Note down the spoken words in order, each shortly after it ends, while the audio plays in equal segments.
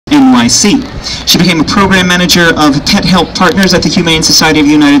NYC. She became a program manager of Pet Help Partners at the Humane Society of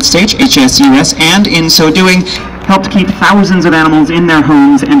the United States, HSUS, and in so doing, helped keep thousands of animals in their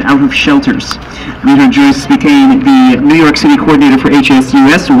homes and out of shelters. Rita Joyce became the New York City coordinator for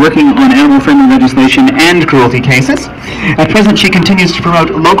HSUS, working on animal-friendly legislation and cruelty cases. At present, she continues to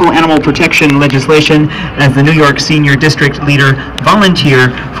promote local animal protection legislation as the New York Senior District Leader Volunteer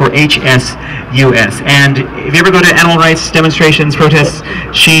for HSUS. And if you ever go to animal rights demonstrations, protests,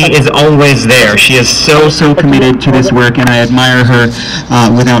 she is always there. She is so committed to this work, and I admire her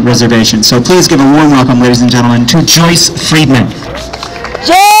without reservation. So please give a warm welcome, ladies and gentlemen, to Joyce Friedman.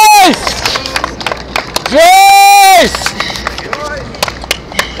 Joyce! Joyce!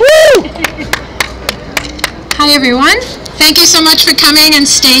 Woo! Hi everyone. Thank you so much for coming and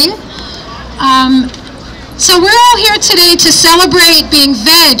staying. So we're all here today to celebrate being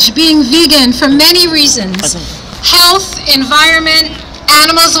vegan for many reasons. Health, environment,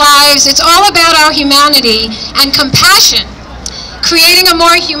 animals' lives. It's all about our humanity and compassion, creating a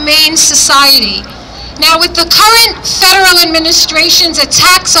more humane society. Now, with the current federal administration's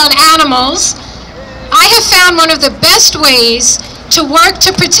attacks on animals, I have found one of the best ways to work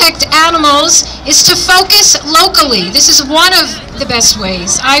to protect animals is to focus locally. This is one of the best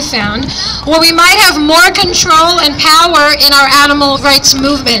ways I found, where we might have more control and power in our animal rights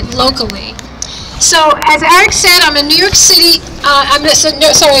movement locally. So, as Eric said, I'm a New York City,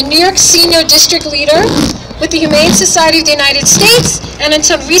 New York Senior District Leader with the Humane Society of the United States, and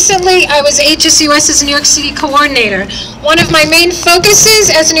until recently, I was HSUS's New York City Coordinator. One of my main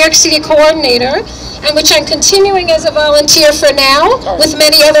focuses as New York City Coordinator, and which I'm continuing as a volunteer for now, with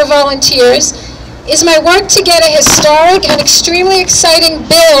many other volunteers, is my work to get a historic and extremely exciting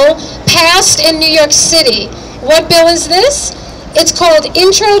bill passed in New York City. What bill is this? It's called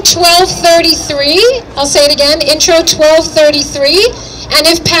Intro 1233. I'll say it again, Intro 1233. And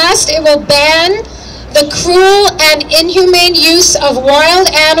if passed, it will ban the cruel and inhumane use of wild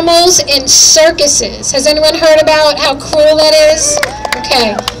animals in circuses. Has anyone heard about how cruel that is?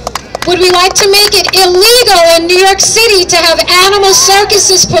 Okay. Would we like to make it illegal in New York City to have animal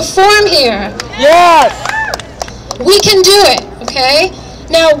circuses perform here? Yes! We can do it, okay?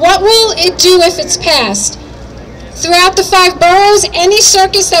 Now, what will it do if it's passed? Throughout the 5 boroughs, any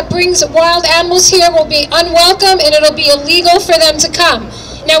circus that brings wild animals here will be unwelcome, and it'll be illegal for them to come.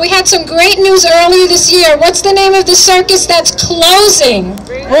 Now, we had some great news earlier this year. What's the name of the circus that's closing?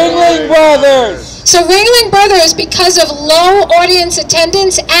 Ringling Brothers! So Ringling Brothers, because of low audience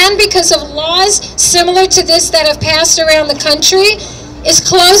attendance and because of laws similar to this that have passed around the country, is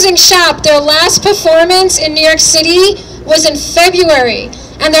closing shop. Their last performance in New York City was in February,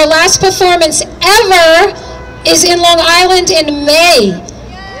 and their last performance ever is in Long Island in May.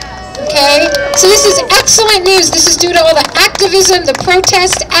 Okay? So this is excellent news. This is due to all the activism, the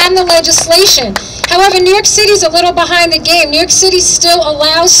protest, and the legislation. However, New York City is a little behind the game. New York City still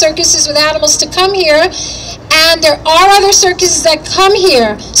allows circuses with animals to come here, and there are other circuses that come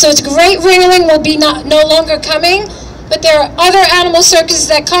here. So it's great Ringling will be no longer coming, but there are other animal circuses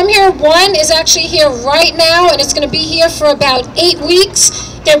that come here. One is actually here right now, and it's going to be here for about 8 weeks.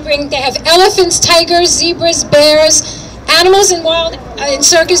 They have elephants, tigers, zebras, bears. Animals in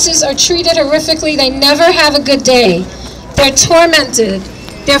circuses are treated horrifically. They never have a good day. They're tormented.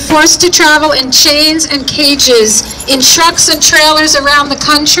 They're forced to travel in chains and cages, in trucks and trailers around the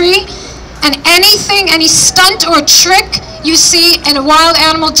country. And any stunt or trick you see a wild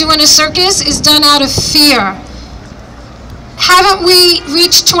animal do in a circus is done out of fear. Haven't we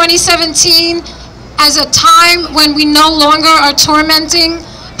reached 2017 as a time when we no longer are tormenting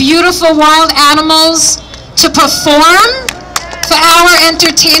beautiful wild animals to perform for our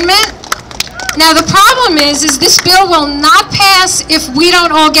entertainment? Now the problem is this bill will not pass if we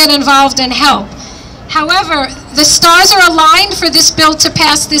don't all get involved and help. However, the stars are aligned for this bill to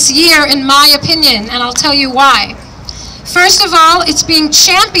pass this year, in my opinion, and I'll tell you why. First of all, it's being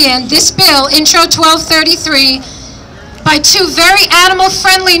championed, this bill, Intro 1233, by 2 very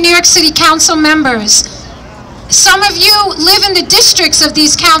animal-friendly New York City Council members. Some of you live in the districts of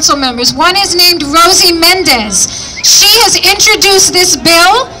these council members. One is named Rosie Mendez. She has introduced this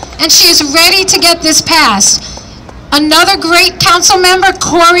bill, and she is ready to get this passed. Another great council member,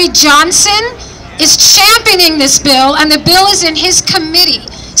 Corey Johnson, is championing this bill, and the bill is in his committee.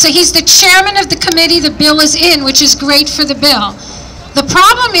 So he's the chairman of the committee the bill is in, which is great for the bill. The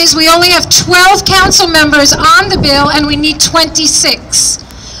problem is we only have 12 council members on the bill, and we need 26.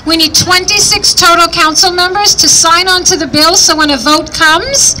 We need 26 total council members to sign on to the bill, so when a vote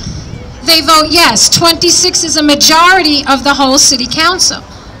comes, they vote yes. 26 is a majority of the whole city council.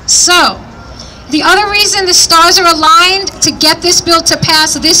 So, The other reason the stars are aligned to get this bill to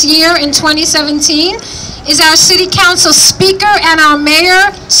pass this year in 2017 is our city council speaker and our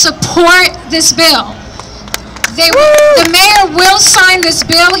mayor support this bill. The mayor will sign this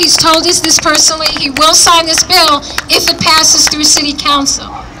bill. He's told us this personally. He will sign this bill if it passes through city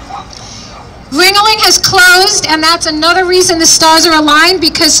council. Ringling has closed, and that's another reason the stars are aligned,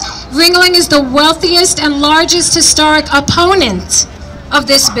 because Ringling is the wealthiest and largest historic opponent of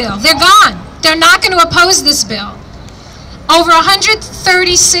this bill. They're gone. They're not going to oppose this bill. Over 130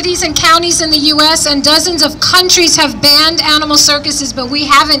 cities and counties in the U.S. and dozens of countries have banned animal circuses, but we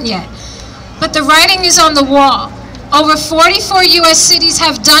haven't yet. But the writing is on the wall. Over 44 U.S. cities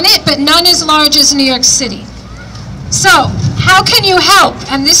have done it, but none as large as New York City. So, how can you help?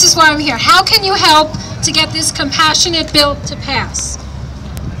 And this is why I'm here. How can you help to get this compassionate bill to pass?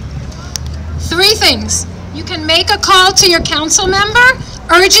 3 things. You can make a call to your council member,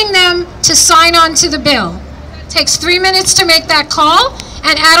 urging them to sign on to the bill. It takes 3 minutes to make that call,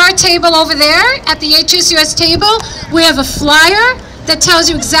 and at our table over there, at the HSUS table, we have a flyer that tells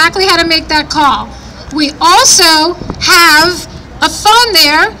you exactly how to make that call. We also have a phone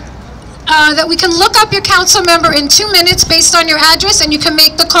there that we can look up your council member in 2 minutes based on your address, and you can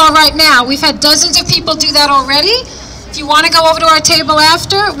make the call right now. We've had dozens of people do that already. If you want to go over to our table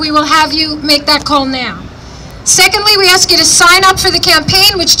after, we will have you make that call now. Secondly, we ask you to sign up for the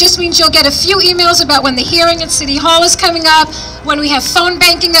campaign, which just means you'll get a few emails about when the hearing at City Hall is coming up, when we have phone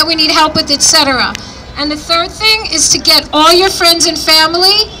banking that we need help with, etc. And the third thing is to get all your friends and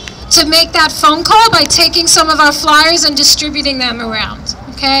family to make that phone call by taking some of our flyers and distributing them around,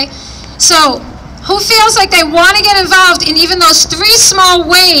 okay? So, who feels like they want to get involved in even those 3 small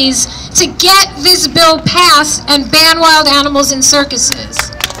ways to get this bill passed and ban wild animals in circuses?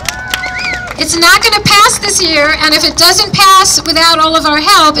 It's not going to pass this year, and if it doesn't pass without all of our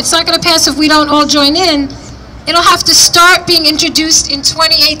help, it's not going to pass if we don't all join in. It'll have to start being introduced in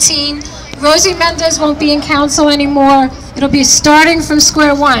 2018. Rosie Mendez won't be in council anymore. It'll be starting from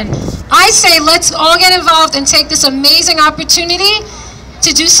square one. I say let's all get involved and take this amazing opportunity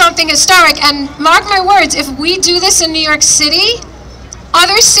to do something historic. And mark my words, if we do this in New York City,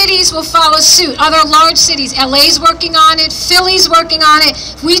 other cities will follow suit, other large cities. LA's working on it, Philly's working on it.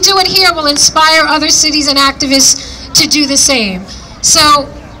 If we do it here, we'll inspire other cities and activists to do the same. So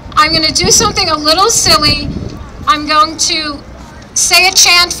I'm going to do something a little silly. I'm going to say a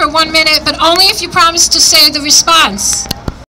chant for 1 minute, but only if you promise to say the response.